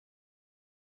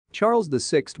Charles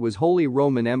VI was Holy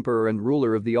Roman Emperor and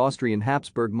ruler of the Austrian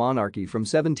Habsburg monarchy from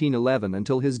 1711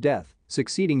 until his death,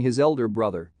 succeeding his elder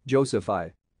brother, Joseph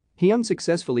I. He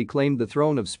unsuccessfully claimed the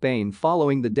throne of Spain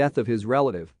following the death of his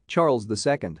relative, Charles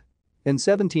II. In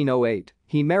 1708,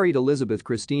 he married Elisabeth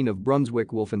Christine of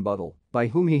Brunswick-Wolfenbüttel, by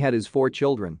whom he had his 4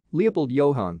 children, Leopold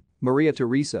Johann, Maria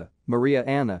Theresa, Maria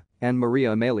Anna, and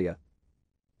Maria Amalia.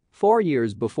 4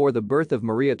 years before the birth of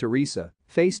Maria Theresa,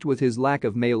 faced with his lack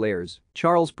of male heirs,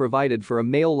 Charles provided for a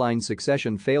male line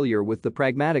succession failure with the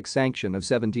Pragmatic Sanction of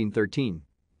 1713.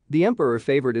 The emperor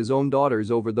favored his own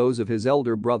daughters over those of his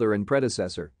elder brother and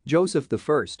predecessor, Joseph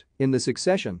I, in the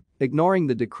succession, ignoring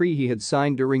the decree he had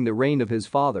signed during the reign of his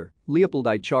father, Leopold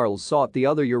I. Charles sought the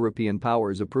other European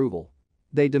powers' approval.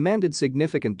 They demanded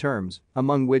significant terms,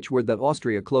 among which were that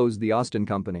Austria close the Ostend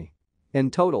Company.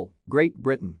 In total, Great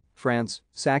Britain, France,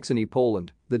 Saxony,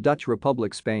 Poland, the Dutch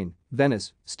Republic, Spain,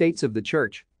 Venice, States of the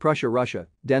Church, Prussia, Russia,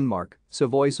 Denmark,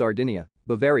 Savoy, Sardinia,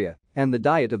 Bavaria, and the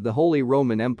Diet of the Holy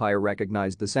Roman Empire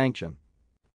recognized the sanction.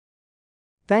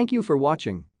 Thank you for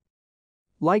watching.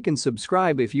 Like and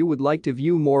subscribe if you would like to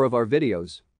view more of our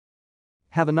videos.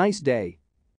 Have a nice day.